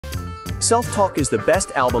Self-Talk is the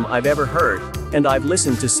best album I've ever heard, and I've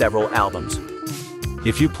listened to several albums.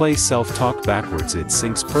 If you play Self-Talk backwards, it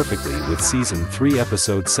syncs perfectly with Season 3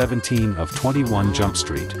 Episode 17 of 21 Jump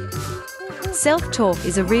Street. Self-Talk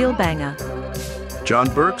is a real banger. John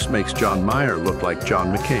Burks makes John Mayer look like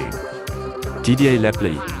John McCain. DJ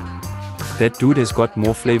Lapley. That dude has got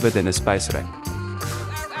more flavor than a spice rack.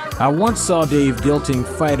 I once saw Dave Gilting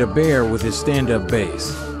fight a bear with his stand-up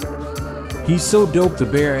bass. He's so dope the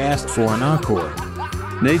bear asked for an encore.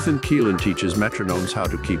 Nathan Keelan teaches metronomes how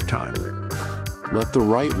to keep time. Let the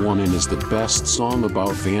Right One In is the best song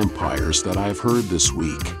about vampires that I've heard this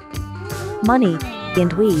week. Money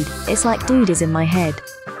and weed, it's like dude is in my head.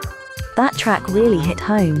 That track really hit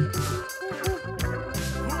home.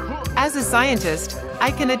 As a scientist,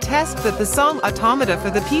 I can attest that the song Automata for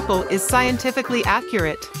the People is scientifically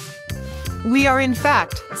accurate. We are in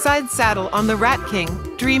fact side saddle on the Rat King,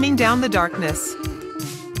 dreaming down the darkness.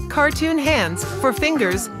 Cartoon hands for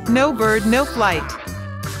fingers, no bird, no flight.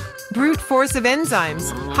 Brute force of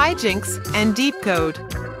enzymes, hijinks, and deep code.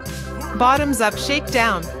 Bottoms up, shake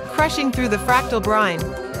down, crushing through the fractal brine.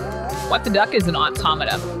 What the Duck is an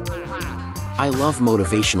automata. I love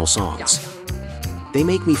motivational songs. They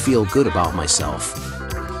make me feel good about myself.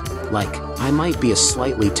 Like, I might be a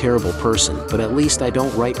slightly terrible person, but at least I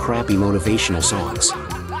don't write crappy motivational songs.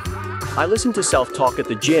 I listen to Self-Talk at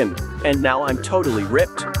the gym, and now I'm totally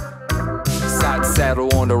ripped. Side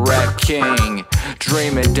saddle on the Rat King,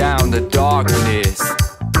 dreaming down the darkness.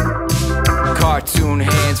 Cartoon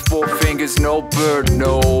hands, 4 fingers, no bird,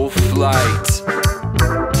 no flight.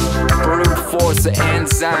 Brute force of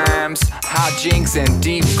enzymes, hijinks and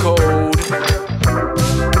deep code.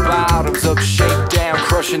 Bottoms up, shake down,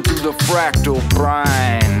 crushing through the fractal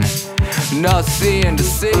brine. Nothing to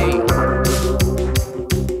see.